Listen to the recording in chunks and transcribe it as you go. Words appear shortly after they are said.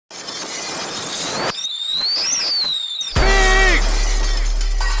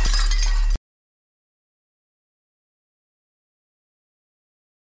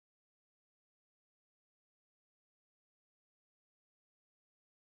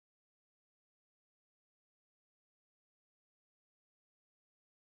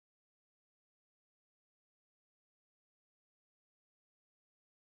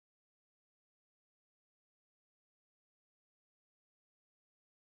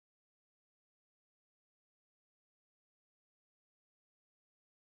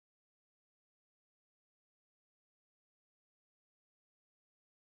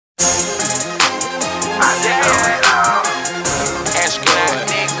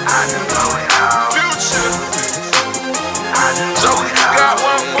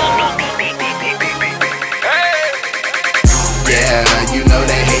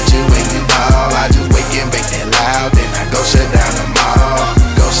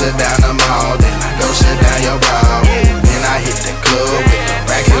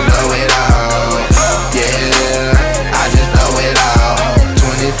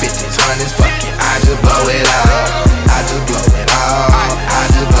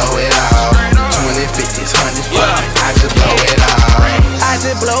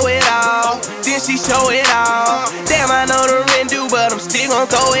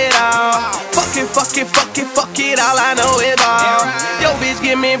bitch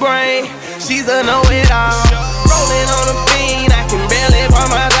give me brain, she's a know-it-all. Rolling on a fiend, I can barely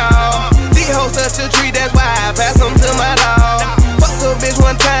find my dog. These hoes such a treat, that's why I pass them to my dog. Fuck a bitch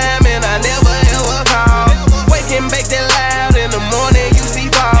one time and I never ever call. Wake and bake that loud, in the morning you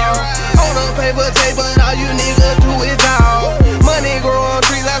see fall. Hold up paper tape, but all you niggas do is dog. Money grow on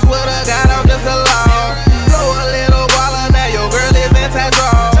trees, I swear to God I'm just a law. Blow a little waller, now your girl is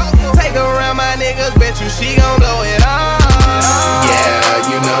anti-draw. Take her around my niggas, bet you she gon' blow it all. Yeah,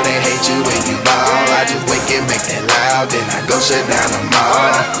 you know they hate you when you ball. I just wake and make that loud, then I go shut down the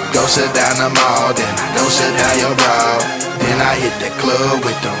mall. Go shut down the mall, then I go shut down your bra. Then I hit the club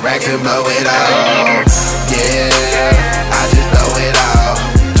with the racks and blow it all. Yeah, I just blow it all.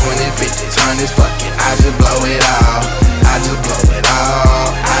 20, 50s, 100s, fuck it, I just blow it all. I just blow it all.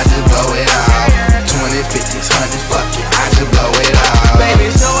 I just blow it all. 20, 50s, 100s, fuck it, I just blow it all. Baby,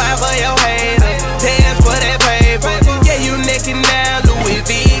 show out for your haters, dance for that paper. Yeah, you necking now, Louis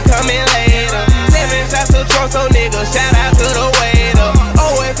V coming later. 7 shots of Trump, so nigga, shout out to the waiter.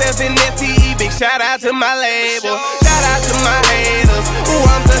 OFF and FTE, big shout out to my label. Shout out to my haters, ooh,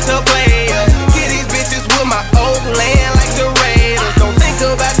 I'm such a player. Get these bitches with my old land like the Raiders. Don't think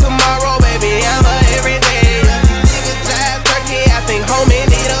about tomorrow, baby, I'm a everyday. Niggas drive turkey, I think homie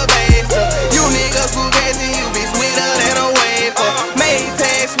need a baser. You niggas who crazy, you be sweeter than a wafer.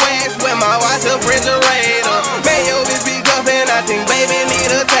 Maytag swags with my watch refrigerator. Man, your bitch be guffin', I think baby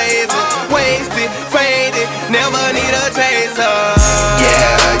need a taser. Wasted, faded, never need a chaser.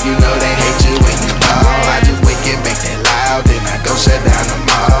 Yeah, you know they hate you when you ball. I just wake and make that loud, then I go shut down the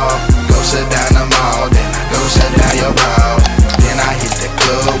mall. Go shut down the mall, then I go shut down your bra. Then I hit the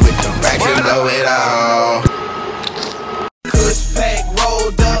club with the racks and blow it all. Kush pack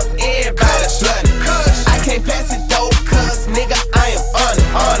rolled up, everybody slutty. I can't pass it though, cause nigga I am on it,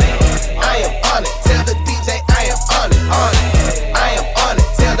 on it. I am on it, tell the DJ I am on it, on it. I am on it,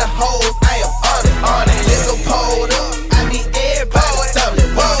 tell the hoes I am on it, on it. Nigga pulled up, I need everybody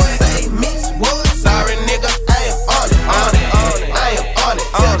stumbling. Whoa, say mix wood, sorry nigga, I am on it, on it, on it. I am on it,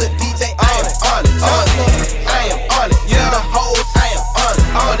 tell the DJ I am on it, on it. I am on it, tell the hoes I am on it,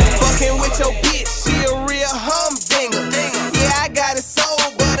 on it. Fucking with your bitch, she a real humdinger. Yeah, I got it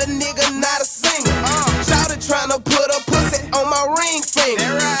sold, but a nigga not a singer. Shawty tryna put a pussy on my ring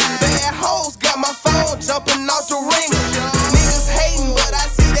finger. Bad hoes got my phone jumping off the ringer. Niggas hating, but I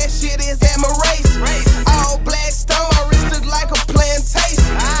see that shit is admiration. All black stone, my wrist look like a plantation.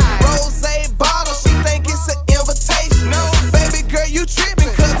 Rose bottle, she think it's an invitation. Baby girl, you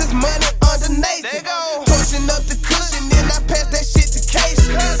tripping, cause it's money underneath. Pushing up the cushion, then I pass that shit to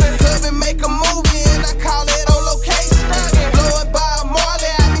Cation. Club and make a movie, and I call it on location. Blowing by a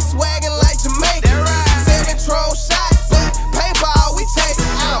Marley, I be swagging like Jamaica. 7 troll shots, but paintball we chasing.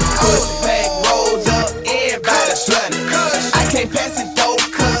 Kush pack rolled up, everybody slutty. I can't pass it though,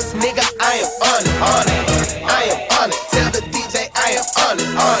 cause nigga I am on it, on it. I am on it, tell the DJ I am on it,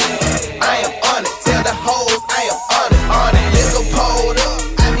 on it. I am on it, tell the hoes I am on it, on it. Nigga pulled up,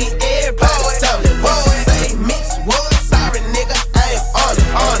 I need everybody stumbling. Whoa, say mix wood, sorry nigga, I am on it,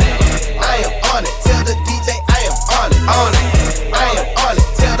 on it. I am on it, tell the DJ I am on it, on it. I am on it,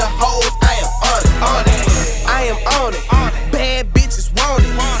 tell the hoes I am on it, on it. I am on it, bad bitches want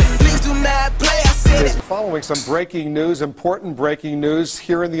it. Please do not play, I said it. Following some breaking news, important breaking news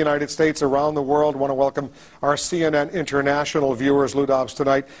here in the United States, around the world. I want to welcome our CNN International viewers. Lou Dobbs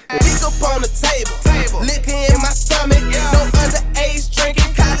tonight. Pick up on the table, liquor in my stomach. No underage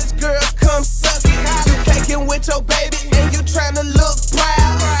drinking, college girls come suck it. You caking with your baby and you tryna look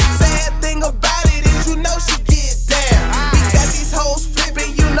proud. Sad thing about it is you know she get down. We got these hoes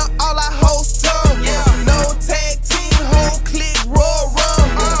flipping, you know all our hoes tumble. No tag team, whole clique, roll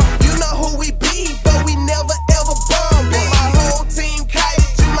rumble. You know who we be, but we never ever bumble. My whole team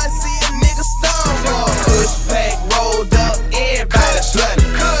kited, you might see a nigga stumble. Kush pack rolled up, everybody slutty.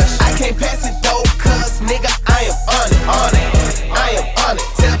 I can't pass it though, cause nigga I am on it, on it. I am on it,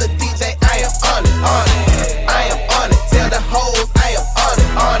 tell the DJ I am on it, on it. I am on it, tell the hoes I am on it,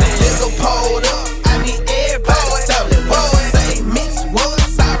 on it. Nigga pulled up, I need everybody stumbling. Whoa, say mix wood,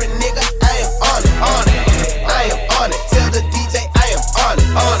 sorry nigga, I am on it, on it. I am on it, tell the DJ I am on it,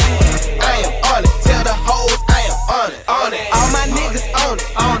 on it. I am on it, tell the hoes I am on it, on it. All my niggas on it,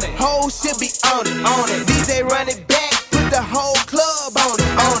 on it. Hoes should be on it, on it. DJ run it back, put the whole club on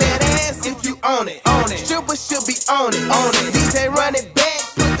it, on that ass if you on it, on it. Stripper should be on it, on it. DJ run it back,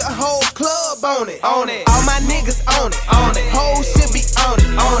 put the whole club on it, on it. All my niggas on it, on it. Hoes should be on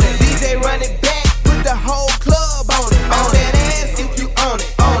it, on it. DJ run it back, put the whole club on it, on that ass if you on it,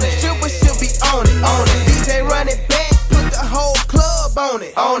 on it. Stripper should be on it, on it. DJ run it back, put the whole club on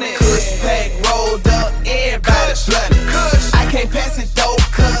it, on it. Kush pack rolled up, everybody slutty. I can't pass it though,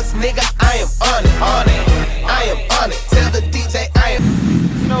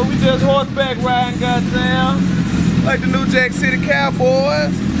 like the New Jack City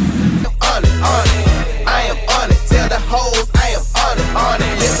Cowboys. On it, on it.